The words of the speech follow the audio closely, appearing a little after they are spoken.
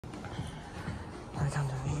I come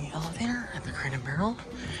to the elevator at the Crate and Barrel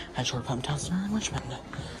at Short Pump Town Center in Richmond.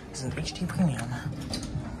 This is an HD Premium.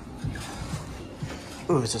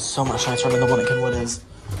 Ooh, this is so much nicer than the one at Kenwood is.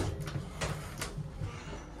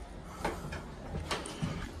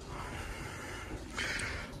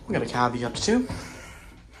 We got a cab you up to 2.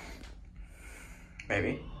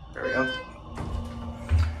 Maybe. There we go.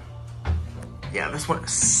 Yeah, this one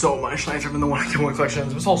is so much nicer than the one at Kenwood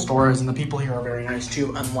Collections. This whole store is, and the people here are very nice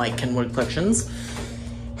too, unlike Kenwood Collections.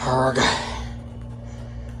 Arrgh.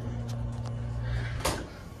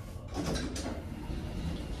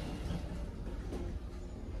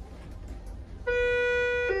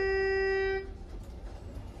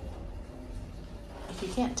 If you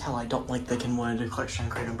can't tell, I don't like the Kenwood Collection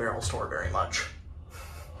Crate and Barrel store very much.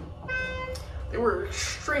 They were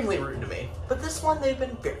extremely rude to me, but this one, they've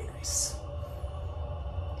been very nice.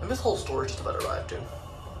 And this whole store is just a better vibe, too.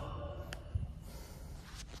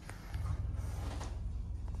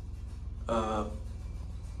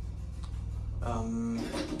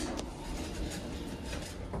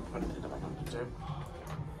 What did I come to do?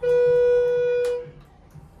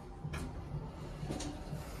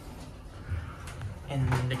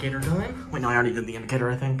 Indicator time. Wait, no, I already did the indicator,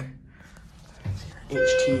 I think.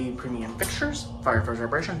 HT Premium Fixtures, Fire First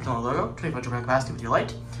Vibration, Schindler logo, 25 drum capacity with your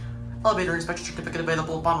light. Elevator inspection certificate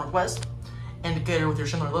available upon request. Indicator with your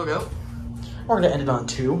Schindler logo. We're gonna end it on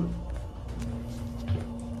 2.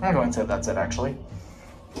 I'm going to say that's it, actually.